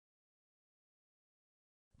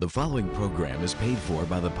The following program is paid for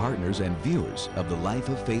by the partners and viewers of the Life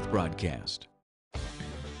of Faith broadcast.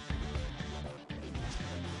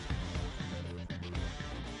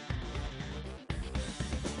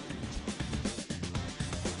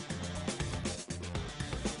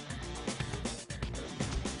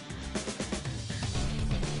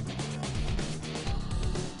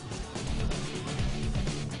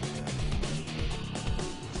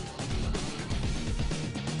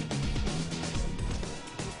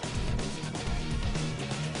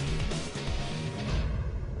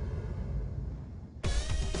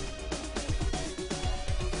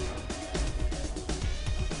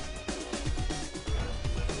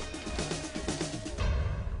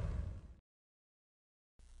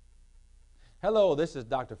 Hello, this is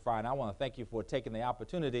Dr. Fry, and I want to thank you for taking the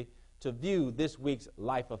opportunity to view this week's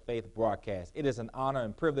Life of Faith broadcast. It is an honor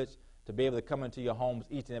and privilege to be able to come into your homes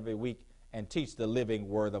each and every week and teach the living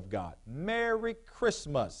Word of God. Merry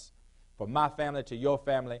Christmas. From my family to your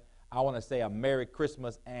family, I want to say a Merry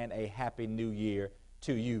Christmas and a Happy New Year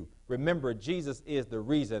to you. Remember, Jesus is the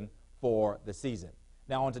reason for the season.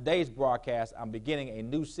 Now, on today's broadcast, I'm beginning a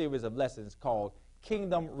new series of lessons called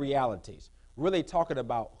Kingdom Realities, really talking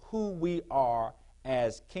about who we are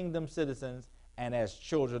as kingdom citizens and as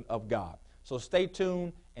children of God. So stay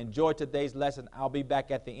tuned, enjoy today's lesson. I'll be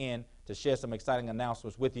back at the end to share some exciting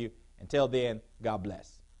announcements with you. Until then, God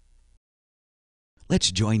bless.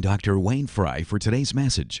 Let's join Dr. Wayne Fry for today's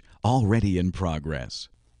message, already in progress.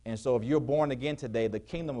 And so if you're born again today, the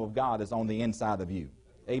kingdom of God is on the inside of you.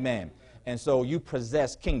 Amen. And so you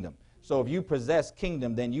possess kingdom. So if you possess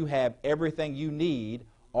kingdom, then you have everything you need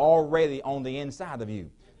already on the inside of you.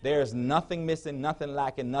 There's nothing missing, nothing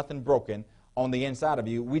lacking, nothing broken on the inside of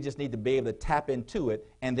you. We just need to be able to tap into it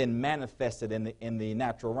and then manifest it in the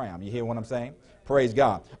natural realm. You hear what I'm saying? Praise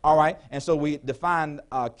God. All right. And so we define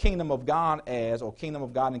kingdom of God as, or kingdom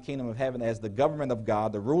of God and kingdom of heaven as the government of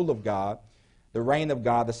God, the rule of God, the reign of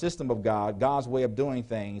God, the system of God, God's way of doing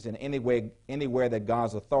things, and anywhere that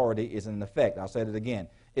God's authority is in effect. I'll say it again.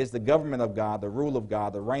 It's the government of God, the rule of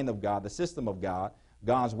God, the reign of God, the system of God.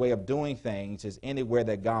 God's way of doing things is anywhere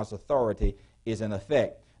that God's authority is in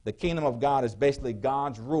effect. The kingdom of God is basically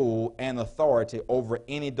God's rule and authority over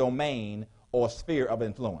any domain or sphere of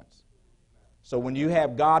influence. So when you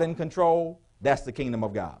have God in control, that's the kingdom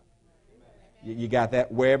of God. You got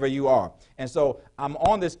that wherever you are. And so I'm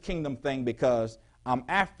on this kingdom thing because I'm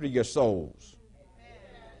after your souls.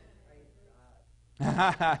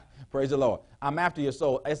 Praise the Lord. I'm after your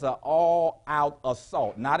soul. It's an all-out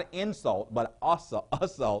assault, not an insult, but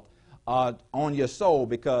assault on your soul,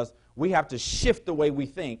 because we have to shift the way we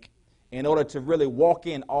think in order to really walk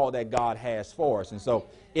in all that God has for us. And so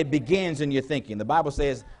it begins in your thinking. The Bible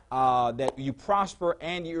says that you prosper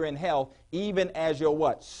and you're in health, even as your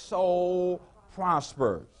what? Soul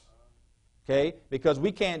prospers. Okay? Because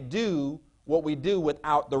we can't do what we do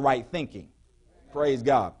without the right thinking. Praise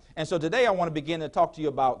God. And so today I want to begin to talk to you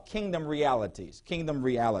about kingdom realities. Kingdom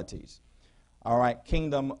realities. All right,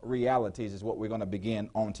 kingdom realities is what we're going to begin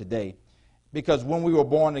on today. Because when we were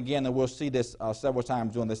born again, and we'll see this several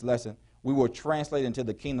times during this lesson, we were translated into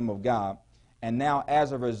the kingdom of God. And now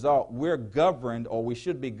as a result, we're governed, or we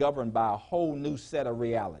should be governed, by a whole new set of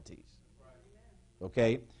realities.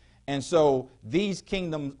 Okay? And so these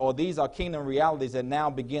kingdoms, or these are kingdom realities that now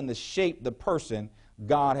begin to shape the person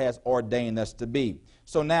God has ordained us to be.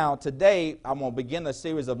 So now today I'm going to begin a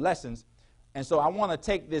series of lessons. And so I want to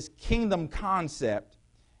take this kingdom concept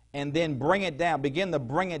and then begin to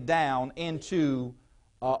bring it down into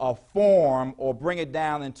a form, or bring it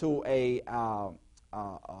down into a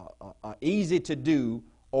easy to do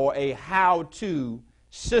or a how-to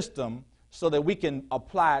system so that we can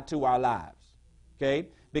apply it to our lives. Okay?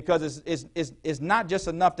 Because it's not just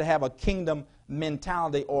enough to have a kingdom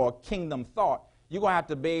mentality or a kingdom thought. You're going to have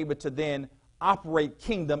to be able to then operate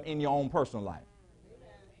kingdom in your own personal life.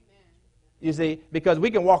 You see, because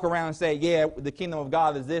we can walk around and say, yeah, the kingdom of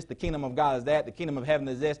God is this, the kingdom of God is that, the kingdom of heaven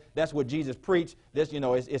is this, that's what Jesus preached, this,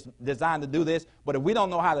 it's designed to do this. But if we don't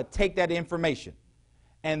know how to take that information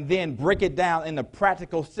and then break it down into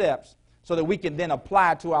practical steps so that we can then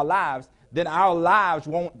apply it to our lives, then our lives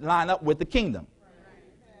won't line up with the kingdom.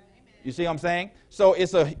 You see what I'm saying? So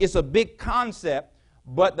it's a big concept.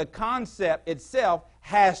 But the concept itself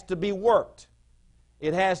has to be worked.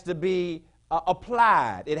 It has to be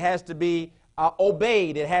applied. It has to be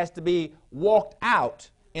obeyed. It has to be walked out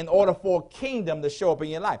in order for kingdom to show up in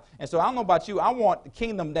your life. And so I don't know about you. I want the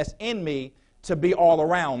kingdom that's in me to be all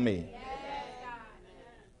around me.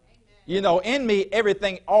 Yes. In me,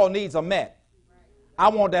 everything, all needs are met. I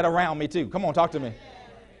want that around me too. Come on, talk to me.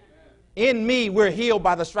 In me, we're healed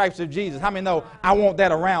by the stripes of Jesus. How many know I want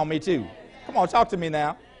that around me too? Come on, talk to me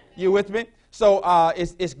now. You with me? So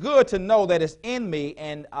it's good to know that it's in me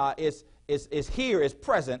and it's here, it's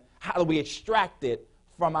present. How do we extract it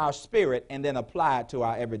from our spirit and then apply it to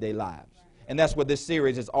our everyday lives? And that's what this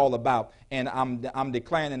series is all about. And I'm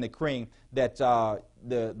declaring and decreeing that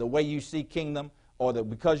the way you see kingdom, or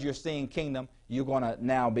because you're seeing kingdom, you're going to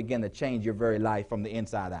now begin to change your very life from the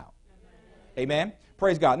inside out. Amen.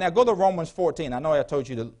 Praise God. Now go to Romans 14. I know I told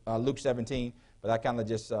you to Luke 17, but I kind of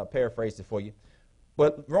just paraphrased it for you.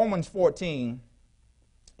 But Romans 14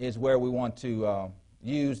 is where we want to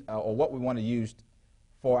use, or what we want to use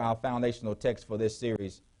for our foundational text for this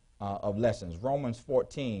series of lessons. Romans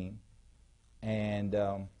 14 and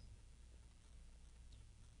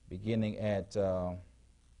beginning at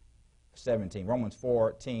 17. Romans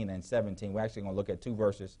 14 and 17. We're actually going to look at two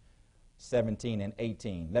verses, 17 and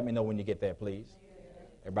 18. Let me know when you get there, please.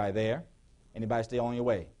 Everybody there? Anybody still on your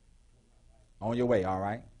way? On your way, all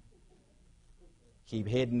right? Keep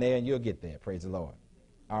heading there and you'll get there. Praise the Lord.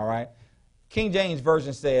 All right? King James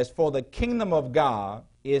Version says, "For the kingdom of God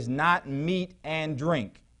is not meat and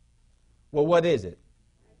drink." Well, what is it?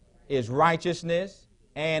 It's righteousness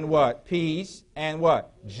and what? Peace and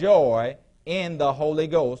what? Joy in the Holy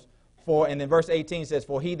Ghost. And then verse 18 says,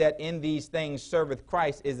 "For he that in these things serveth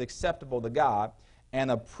Christ is acceptable to God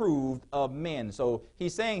and approved of men." So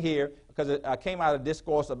he's saying here, because it came out of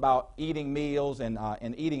discourse about eating meals and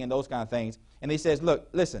eating and those kind of things. And he says, look,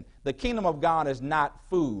 listen, the kingdom of God is not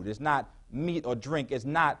food. It's not meat or drink. It's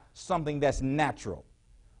not something that's natural.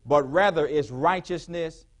 But rather it's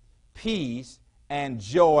righteousness, peace, and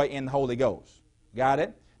joy in the Holy Ghost. Got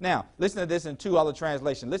it? Now, listen to this in two other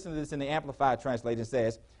translations. Listen to this in the Amplified translation. It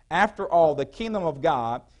says, "After all, the kingdom of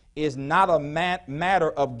God is not a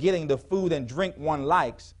matter of getting the food and drink one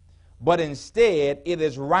likes, but instead it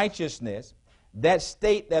is righteousness, that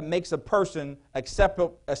state that makes a person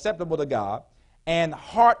acceptable to God, and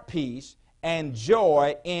heart peace and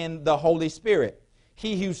joy in the Holy Spirit.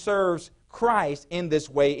 He who serves Christ in this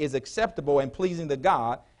way is acceptable and pleasing to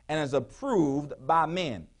God and is approved by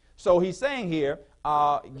men." So he's saying here,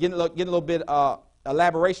 getting a little bit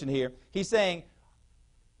elaboration here, he's saying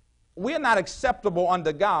we're not acceptable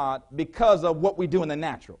unto God because of what we do in the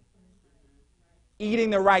natural. Eating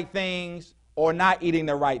the right things or not eating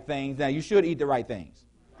the right things. Now, you should eat the right things.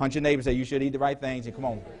 Hunt your neighbor and say, you should eat the right things. And come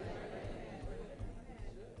on.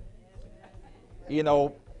 You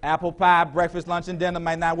know, apple pie, breakfast, lunch, and dinner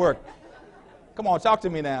might not work. Come on, talk to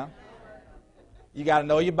me now. You got to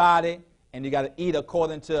know your body, and you got to eat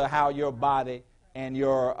according to how your body and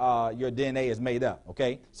your DNA is made up,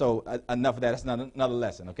 okay? So enough of that. That's another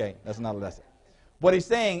lesson, okay? That's another lesson. What he's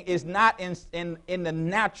saying is not in the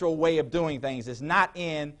natural way of doing things. It's not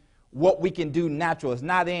in what we can do natural. It's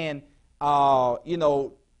not in, a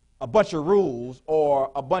bunch of rules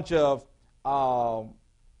or a bunch of,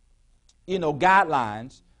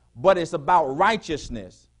 guidelines, but it's about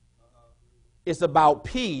righteousness. It's about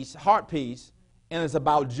peace, heart peace, and it's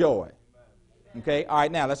about joy. Okay, all right,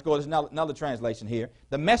 now let's go to another translation here.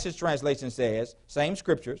 The Message translation says, same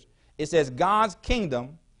scriptures, it says, God's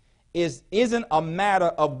kingdom isn't a matter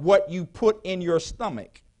of what you put in your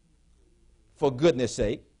stomach, for goodness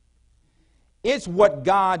sake. It's what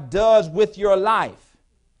God does with your life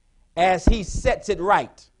as he sets it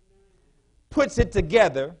right, puts it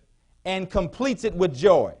together, and completes it with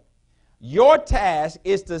joy. Your task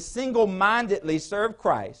is to single-mindedly serve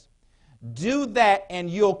Christ. Do that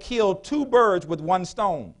and you'll kill two birds with one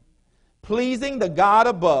stone, pleasing the God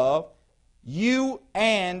above you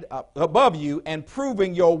and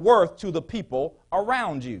proving your worth to the people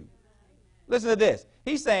around you. Listen to this.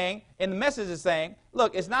 He's saying, and the Message is saying,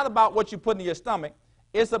 look, it's not about what you put in your stomach.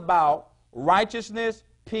 It's about righteousness,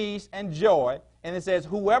 peace, and joy. And it says,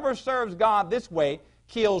 whoever serves God this way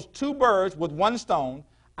kills two birds with one stone.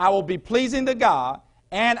 I will be pleasing to God,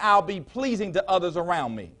 and I'll be pleasing to others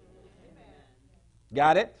around me.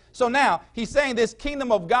 Got it? So now he's saying this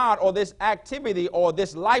kingdom of God, or this activity, or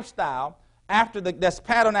this lifestyle that's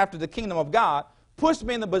patterned after the kingdom of God, puts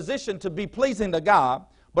me in the position to be pleasing to God,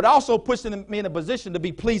 but also puts me in a position to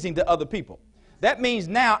be pleasing to other people. That means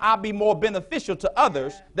now I'll be more beneficial to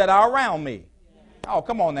others that are around me. Oh,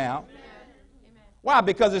 come on now. Why?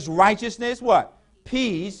 Because it's righteousness, what?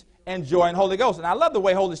 Peace and joy and Holy Ghost. And I love the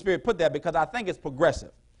way Holy Spirit put that, because I think it's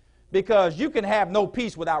progressive. Because you can have no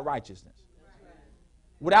peace without righteousness.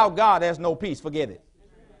 Without God, there's no peace. Forget it.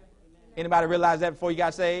 Anybody realize that before you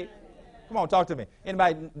got saved? Come on, talk to me.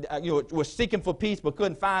 Anybody were seeking for peace but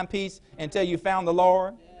couldn't find peace until you found the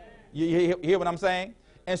Lord? You hear what I'm saying?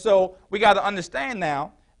 And so we got to understand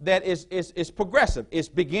now that is progressive.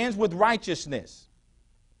 It begins with righteousness.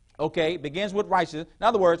 Okay, it begins with righteousness. In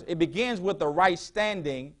other words, it begins with the right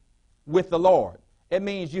standing with the Lord. It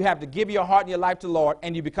means you have to give your heart and your life to the Lord,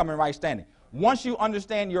 and you become in right standing. Once you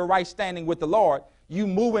understand your right standing with the Lord, you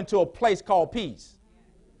move into a place called peace.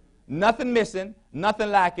 Nothing missing,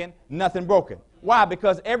 nothing lacking, nothing broken. Why?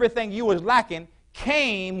 Because everything you was lacking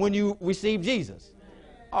came when you received Jesus.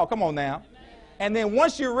 Oh, come on now. And then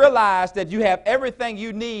once you realize that you have everything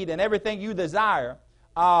you need and everything you desire,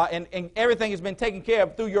 and everything has been taken care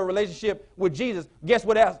of through your relationship with Jesus, guess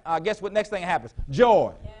what else? Guess what next thing happens?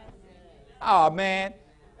 Joy. Oh, man.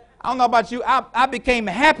 I don't know about you. I became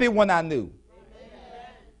happy when I knew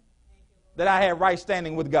that I had right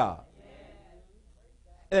standing with God.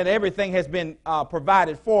 And that everything has been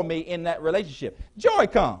provided for me in that relationship. Joy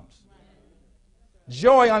comes.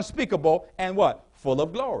 Joy unspeakable and what? Full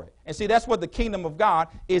of glory. And see, that's what the kingdom of God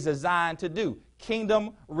is designed to do.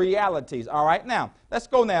 Kingdom realities. All right, now, let's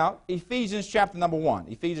go now. Ephesians chapter number 1.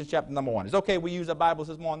 Ephesians chapter number 1. It's okay we use our Bibles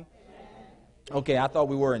this morning? Okay, I thought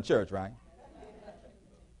we were in church, right?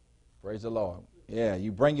 Praise the Lord. Yeah,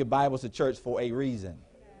 you bring your Bibles to church for a reason.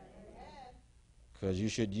 Because you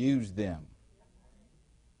should use them.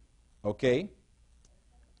 Okay?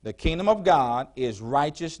 The kingdom of God is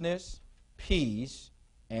righteousness, peace,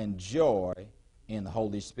 and joy in the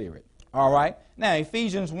Holy Spirit. All right? Now,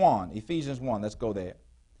 Ephesians 1. Ephesians 1. Let's go there.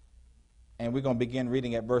 And we're going to begin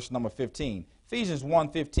reading at verse number 15. Ephesians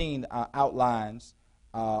 1:15 outlines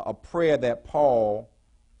a prayer that Paul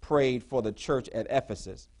prayed for the church at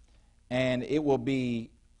Ephesus. And it will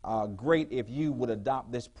be great if you would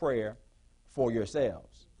adopt this prayer for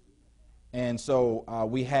yourselves. And so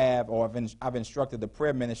I've instructed the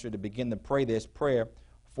prayer ministry to begin to pray this prayer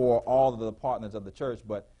for all of the partners of the church,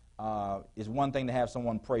 but it's one thing to have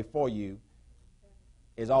someone pray for you.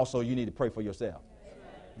 It's also you need to pray for yourself.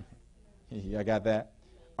 I got that?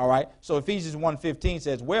 All right. So Ephesians 1:15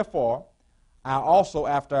 says, "Wherefore I also,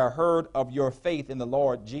 after I heard of your faith in the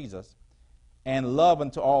Lord Jesus and love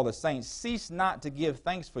unto all the saints, cease not to give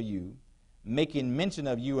thanks for you, making mention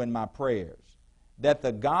of you in my prayers, that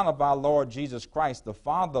the God of our Lord Jesus Christ, the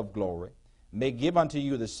Father of glory, may give unto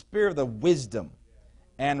you the spirit of wisdom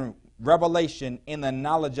and revelation in the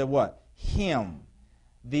knowledge of what? Him.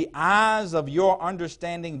 The eyes of your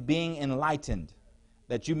understanding being enlightened,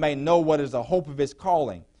 that you may know what is the hope of his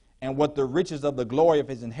calling, and what the riches of the glory of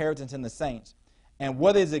his inheritance in the saints, and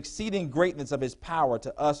what is exceeding greatness of his power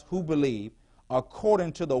to us who believe,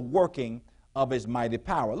 according to the working of his mighty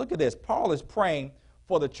power." Look at this. Paul is praying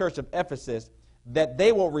for the church of Ephesus that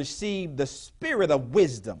they will receive the spirit of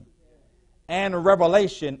wisdom and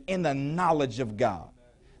revelation in the knowledge of God.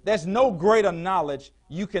 There's no greater knowledge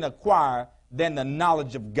you can acquire than the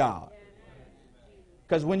knowledge of God.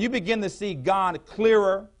 Because when you begin to see God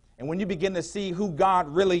clearer, and when you begin to see who God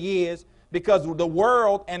really is, because the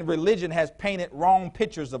world and religion has painted wrong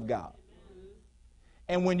pictures of God.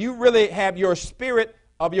 And when you really have your spirit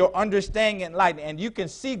of your understanding enlightened, and you can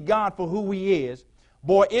see God for who he is,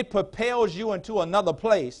 boy, it propels you into another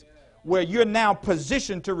place where you're now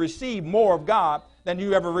positioned to receive more of God than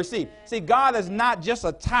you ever received. See, God is not just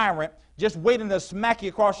a tyrant, just waiting to smack you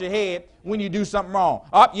across your head when you do something wrong.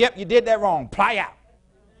 Oh, yep, you did that wrong. Ply out.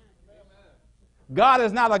 God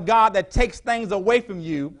is not a God that takes things away from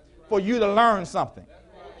you for you to learn something.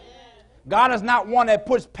 God is not one that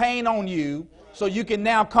puts pain on you so you can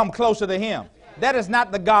now come closer to him. That is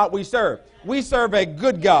not the God we serve. We serve a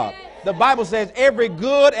good God. The Bible says every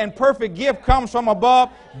good and perfect gift comes from above,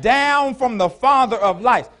 down from the Father of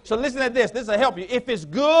lights. So listen to this. This will help you. If it's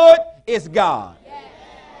good, it's God.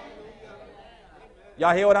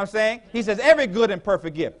 Y'all hear what I'm saying? He says every good and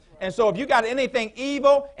perfect gift. And so if you got anything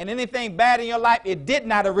evil and anything bad in your life, it did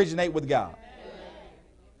not originate with God.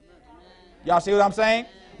 Y'all see what I'm saying?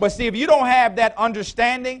 But see, if you don't have that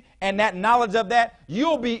understanding and that knowledge of that,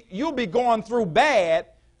 you'll be going through bad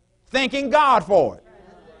thanking God for it.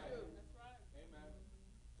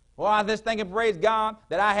 Well, I was just thinking, praise God,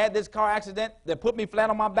 that I had this car accident that put me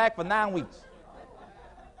flat on my back for 9 weeks.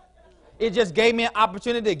 It just gave me an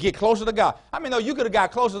opportunity to get closer to God. I mean, no, you could have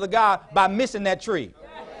got closer to God by missing that tree.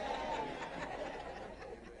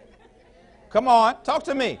 Come on, talk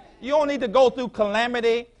to me. You don't need to go through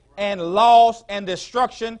calamity and loss and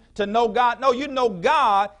destruction to know God. No, you know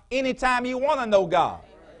God anytime you want to know God.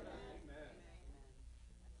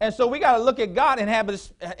 And so we got to look at God and have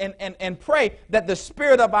this, and pray that the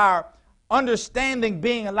spirit of our understanding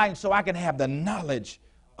being enlightened so I can have the knowledge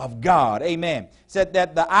of God. Amen. Said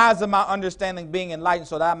that the eyes of my understanding being enlightened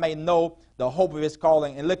so that I may know the hope of his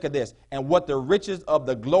calling. And look at this. And what the riches of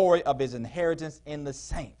the glory of his inheritance in the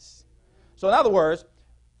saints. So in other words,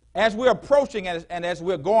 As we're approaching and as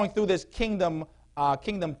we're going through this kingdom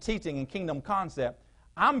teaching and kingdom concept,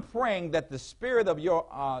 I'm praying that the spirit of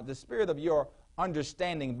your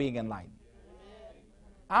understanding being enlightened.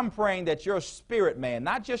 I'm praying that your spirit man,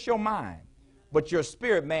 not just your mind, but your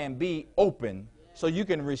spirit man be open so you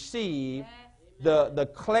can receive the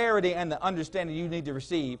clarity and the understanding you need to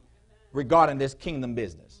receive regarding this kingdom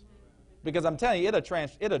business. Because I'm telling you,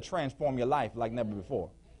 it'll transform your life like never before.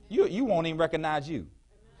 You won't even recognize you.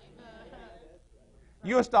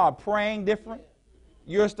 You'll start praying different.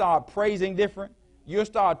 You'll start praising different. You'll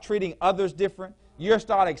start treating others different. You'll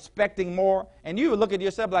start expecting more. And you will look at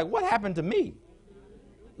yourself like, what happened to me?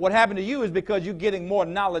 What happened to you is because you're getting more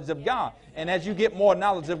knowledge of God. And as you get more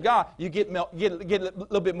knowledge of God, you get a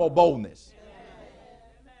little bit more boldness.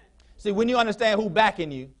 See, when you understand who's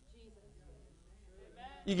backing you,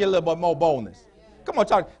 you get a little bit more boldness. Come on,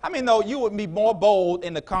 talk. I mean, no, you would be more bold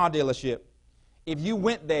in the car dealership if you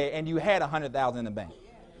went there and you had $100,000 in the bank.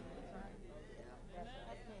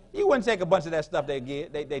 You wouldn't take a bunch of that stuff they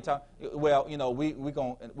get. They talk, well, you know, we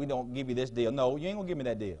don't give you this deal. No, you ain't going to give me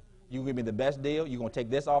that deal. You give me the best deal. You're going to take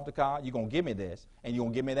this off the car. You're going to give me this. And you're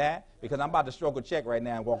going to give me that because I'm about to stroke a check right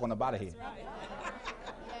now and walk on up out of here.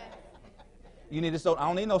 You need a soda? I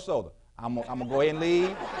don't need no soda. I'm going to go ahead and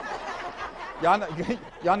leave.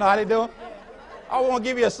 Y'all know how they do? I want to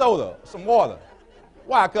give you a soda, some water.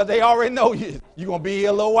 Why? Because they already know you're going to be here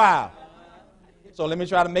a little while. So let me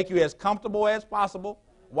try to make you as comfortable as possible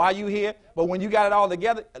while you're here. But when you got it all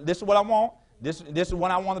together, this is what I want. This is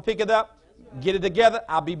when I want to pick it up. Get it together.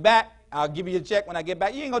 I'll be back. I'll give you a check when I get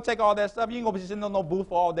back. You ain't going to take all that stuff. You ain't going to be sitting on no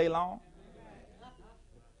booth all day long.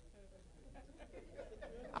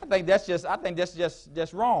 I think that's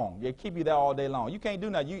just wrong. They keep you there all day long. You can't do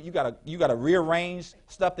nothing. You gotta rearrange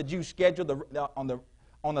stuff that you scheduled on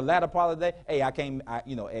the latter part of the day. Hey, I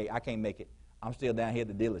can't make it. I'm still down here at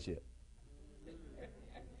the dealership.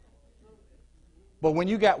 But when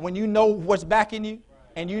you know what's backing you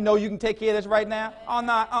and you know you can take care of this right now,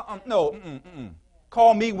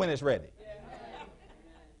 call me when it's ready.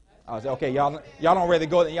 I say, okay, y'all don't ready to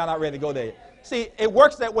go. Y'all not ready to go there. See, it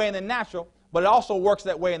works that way in the natural. But it also works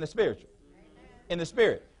that way in the spiritual. In the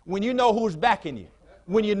spirit. When you know who's backing you,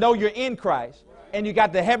 when you know you're in Christ, and you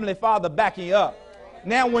got the Heavenly Father backing you up,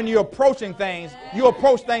 now when you're approaching things, you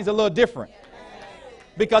approach things a little different.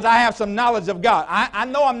 Because I have some knowledge of God. I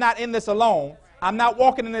know I'm not in this alone. I'm not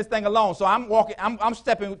walking in this thing alone. So I'm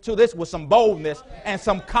stepping to this with some boldness and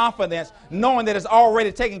some confidence, knowing that it's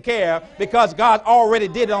already taken care of because God already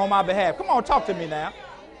did it on my behalf. Come on, talk to me now.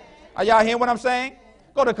 Are y'all hearing what I'm saying?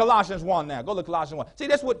 Go to Colossians 1 now. Go to Colossians 1. See,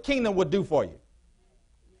 that's what kingdom would do for you.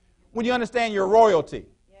 When you understand your royalty.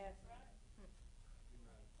 Yes.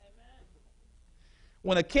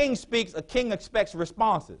 When a king speaks, a king expects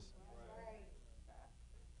responses.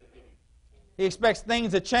 He expects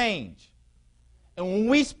things to change. And when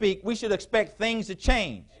we speak, we should expect things to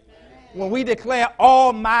change. When we declare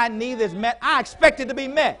all my need is met, I expect it to be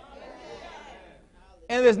met.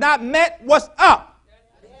 And if it's not met, what's up?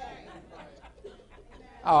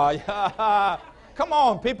 Oh, yeah. Come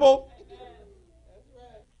on, people.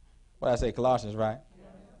 What did I say? Colossians, right?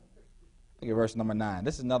 Look at verse number 9.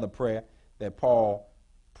 This is another prayer that Paul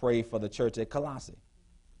prayed for the church at Colossae.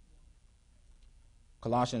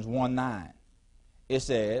 Colossians 1:9. It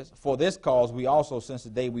says, for this cause we also, since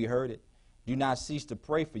the day we heard it, do not cease to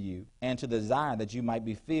pray for you and to desire that you might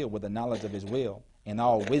be filled with the knowledge of his will in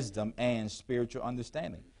all wisdom and spiritual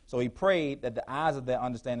understanding. So he prayed that the eyes of their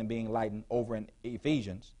understanding being enlightened over in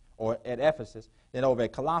Ephesians or at Ephesus. Then over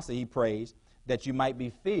at Colossae he prays that you might be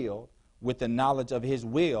filled with the knowledge of his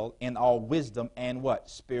will in all wisdom and what?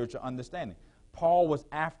 Spiritual understanding. Paul was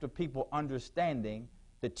after people understanding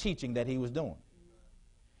the teaching that he was doing.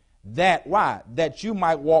 That, why? That you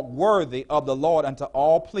might walk worthy of the Lord unto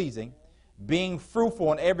all pleasing, being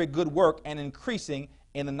fruitful in every good work and increasing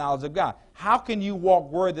in the knowledge of God. How can you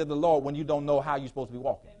walk worthy of the Lord when you don't know how you're supposed to be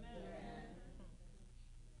walking?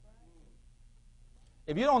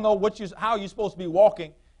 If you don't know how you're supposed to be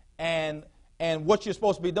walking and what you're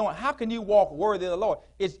supposed to be doing, how can you walk worthy of the Lord?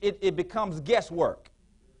 It becomes guesswork.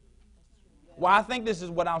 Well, I think this is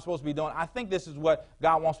what I'm supposed to be doing. I think this is what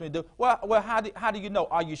God wants me to do. Well, how do you know?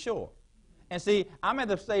 Are you sure? And see, I'm at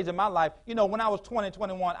the stage in my life, when I was 20,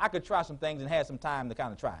 21, I could try some things and had some time to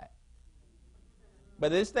kind of try it. But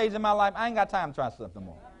at this stage in my life, I ain't got time to try stuff no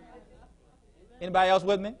more. Anybody else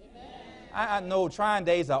with me? I know trying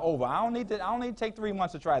days are over. I don't need to take 3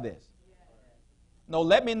 months to try this. No,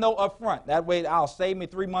 let me know up front. That way I'll save me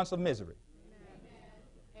 3 months of misery.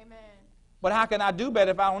 Amen. But how can I do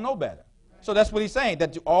better if I don't know better? So that's what he's saying,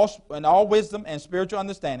 that in all wisdom and spiritual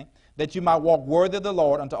understanding, that you might walk worthy of the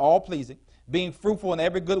Lord unto all pleasing, being fruitful in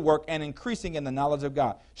every good work and increasing in the knowledge of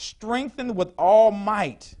God. Strengthened with all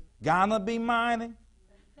might. Gonna be mighty.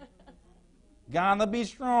 Gonna be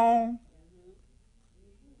strong.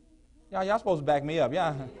 Y'all supposed to back me up.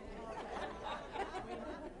 Yeah.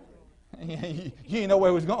 You didn't know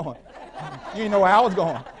where it was going. You didn't know where I was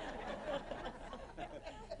going.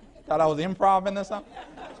 Thought I was improvising or something.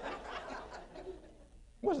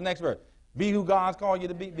 What's the next verse? Be who God's called you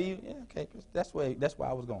to be. Yeah, okay, that's where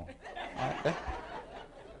I was going. All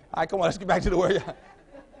right, come on, let's get back to the word.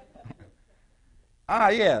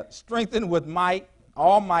 Yeah. Strengthened with might,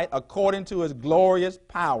 all might, according to his glorious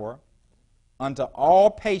power, unto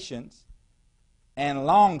all patience and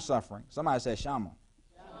long suffering. Somebody said Shama.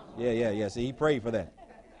 Yeah. See, he prayed for that.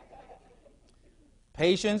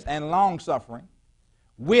 Patience and long suffering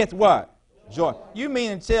with what? Joy. You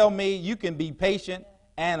mean to tell me you can be patient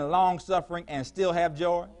and long suffering and still have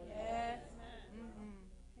joy?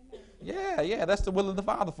 Yes. Yeah, that's the will of the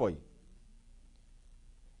Father for you.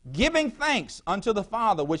 Giving thanks unto the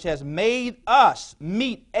Father, which has made us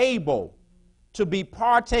meet able to be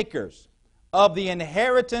partakers of the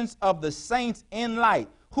inheritance of the saints in light.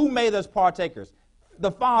 Who made us partakers?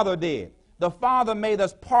 The Father did. The Father made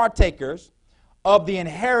us partakers of the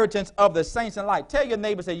inheritance of the saints in light. Tell your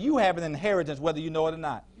neighbor, say, you have an inheritance whether you know it or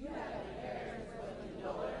not.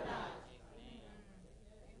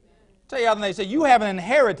 Tell your other neighbor, say, you have an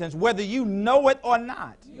inheritance whether you know it or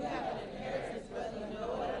not. You have an inheritance whether you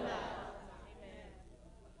know it or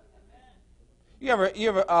not. You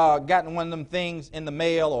ever gotten one of them things in the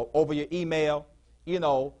mail or over your email?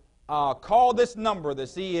 Call this number to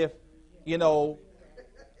see if,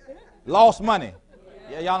 lost money.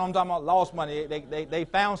 Yeah, y'all know what I'm talking about? Lost money. They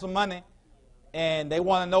found some money, and they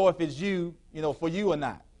want to know if it's you, for you or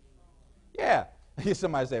not. Yeah.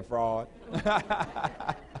 Somebody said fraud.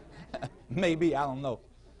 Maybe, I don't know.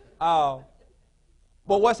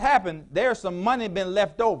 But what's happened, there's some money been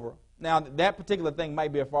left over. Now, that particular thing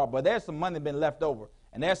might be a fraud, but there's some money been left over,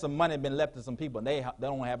 and there's some money been left to some people, and they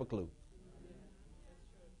don't have a clue.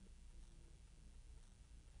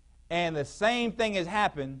 And the same thing has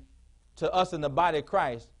happened to us in the body of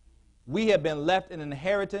Christ. We have been left an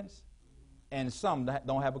inheritance, and some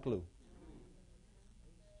don't have a clue.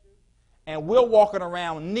 And we're walking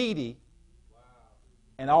around needy,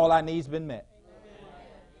 and all our needs been met.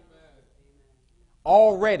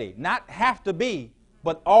 Already, not have to be,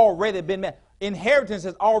 but already been met. Inheritance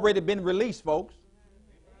has already been released, folks.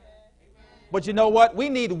 But you know what? We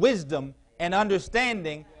need wisdom and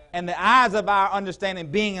understanding, and the eyes of our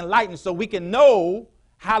understanding being enlightened so we can know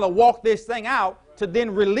how to walk this thing out to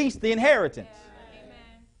then release the inheritance.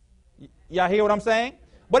 Y'all hear what I'm saying?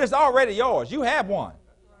 But it's already yours. You have one.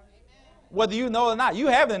 Whether you know it or not, you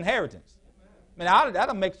have an inheritance.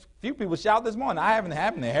 That'll make a few people shout this morning. I haven't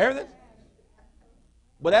had an inheritance.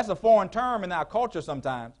 But that's a foreign term in our culture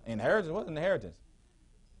sometimes. Inheritance? What's an inheritance?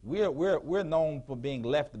 We're known for being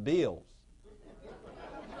left bills.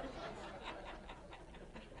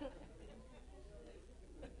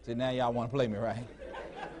 See, now y'all want to play me, right?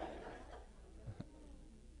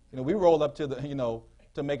 We roll up to the,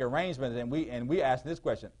 to make arrangements, and we ask this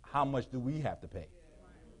question: how much do we have to pay?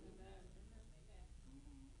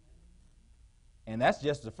 And that's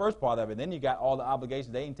just the first part of it. Then you got all the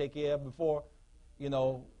obligations they didn't take care of before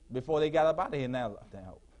they got up out of here. Now,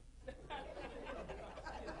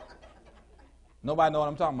 nobody know what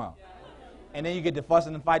I'm talking about. And then you get to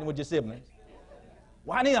fussing and fighting with your siblings.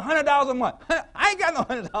 Well, I need $100 a month. I ain't got no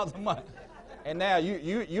 $100 a month. And now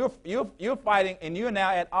you're fighting, and you're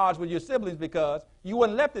now at odds with your siblings because you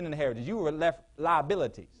weren't left an inheritance. You were left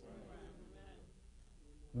liabilities.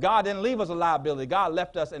 God didn't leave us a liability. God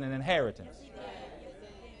left us in an inheritance.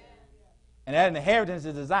 And that inheritance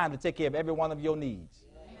is designed to take care of every one of your needs.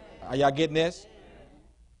 Are y'all getting this?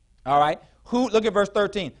 All right. Look at verse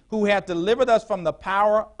 13. Who hath delivered us from the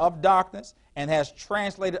power of darkness and has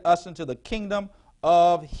translated us into the kingdom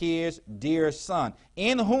of his dear Son,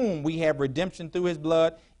 in whom we have redemption through his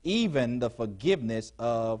blood, even the forgiveness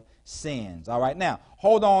of sins. All right. Now,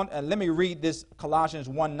 hold on and let me read this Colossians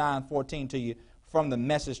 1:9-14 to you from the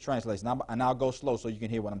Message translation. And I'll go slow so you can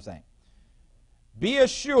hear what I'm saying. Be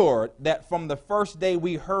assured that from the first day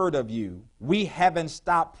we heard of you, we haven't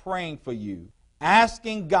stopped praying for you,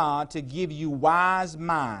 asking God to give you wise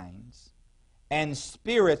minds and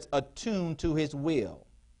spirits attuned to his will,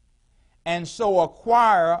 and so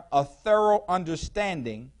acquire a thorough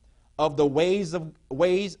understanding of the ways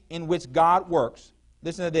in which God works.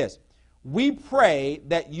 Listen to this. We pray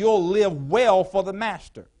that you'll live well for the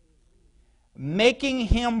Master, making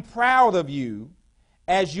him proud of you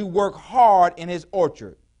as you work hard in his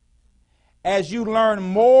orchard, as you learn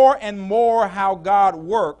more and more how God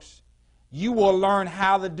works, you will learn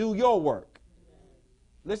how to do your work.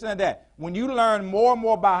 Listen to that. When you learn more and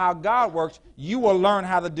more about how God works, you will learn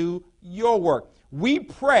how to do your work. We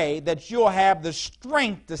pray that you'll have the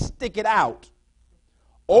strength to stick it out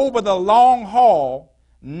over the long haul,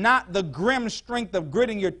 not the grim strength of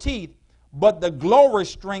gritting your teeth, but the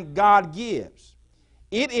glorious strength God gives.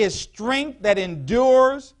 It is strength that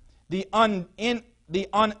endures the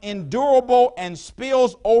unendurable and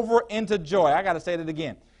spills over into joy. I got to say that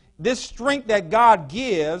again. This strength that God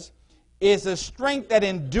gives is a strength that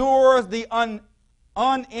endures the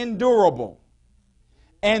unendurable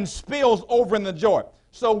and spills over into joy.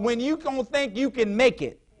 So when you don't think you can make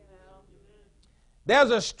it,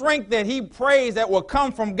 there's a strength that he prays that will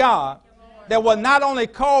come from God that will not only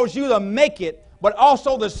cause you to make it, but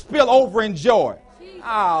also to spill over in joy.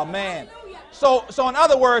 Oh, man. So in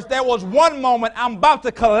other words, there was one moment I'm about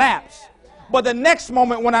to collapse, but the next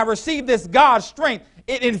moment when I receive this God's strength,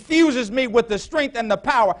 it infuses me with the strength and the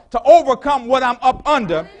power to overcome what I'm up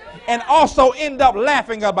under and also end up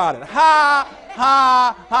laughing about it. Ha,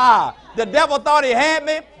 ha, ha. The devil thought he had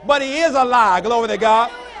me, but he is a lie. Glory to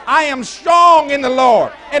God. I am strong in the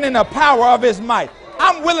Lord and in the power of his might.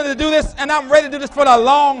 I'm willing to do this, and I'm ready to do this for the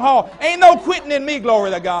long haul. Ain't no quitting in me, glory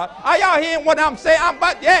to God. Are y'all hearing what I'm saying?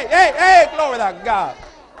 Hey, glory to God.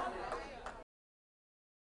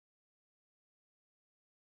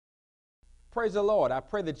 Praise the Lord. I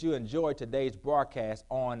pray that you enjoyed today's broadcast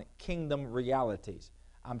on Kingdom Realities.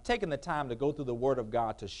 I'm taking the time to go through the Word of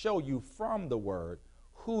God to show you from the Word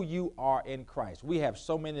who you are in Christ. We have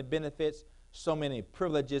so many benefits, so many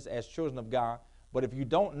privileges as children of God, but if you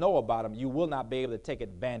don't know about them, you will not be able to take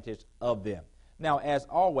advantage of them. Now, as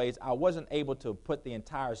always, I wasn't able to put the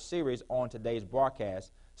entire series on today's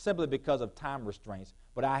broadcast simply because of time restraints,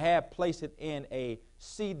 but I have placed it in a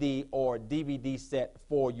CD or DVD set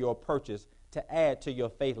for your purchase to add to your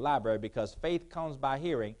faith library, because faith comes by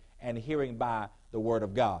hearing and hearing by the Word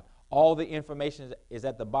of God. All the information is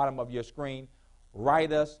at the bottom of your screen.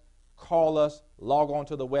 Write us, call us, log on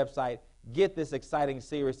to the website, get this exciting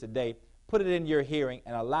series today, put it in your hearing,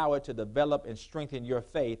 and allow it to develop and strengthen your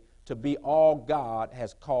faith to be all God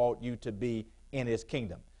has called you to be in his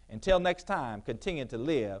kingdom. Until next time, continue to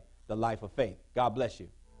live the life of faith. God bless you.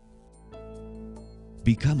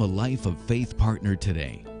 Become a Life of Faith partner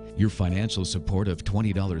today. Your financial support of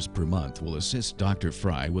 $20 per month will assist Dr.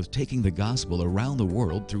 Fry with taking the gospel around the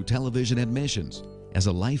world through television and missions. As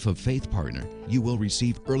a Life of Faith partner, you will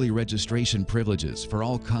receive early registration privileges for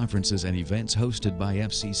all conferences and events hosted by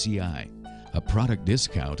FCCI, a product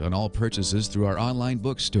discount on all purchases through our online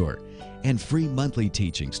bookstore, and free monthly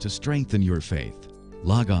teachings to strengthen your faith.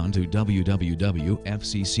 Log on to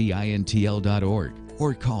www.fccintl.org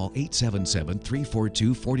or call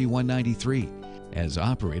 877-342-4193 as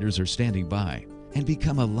operators are standing by, and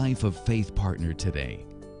become a Life of Faith partner today.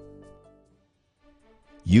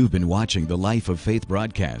 You've been watching the Life of Faith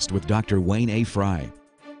broadcast with Dr. Wayne A. Fry.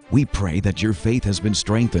 We pray that your faith has been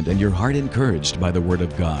strengthened and your heart encouraged by the Word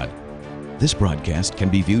of God. This broadcast can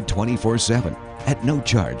be viewed 24/7 at no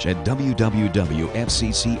charge at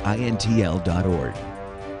www.fccintl.org.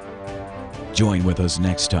 Join with us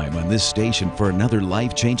next time on this station for another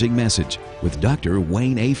life-changing message with Dr.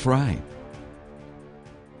 Wayne A. Fry.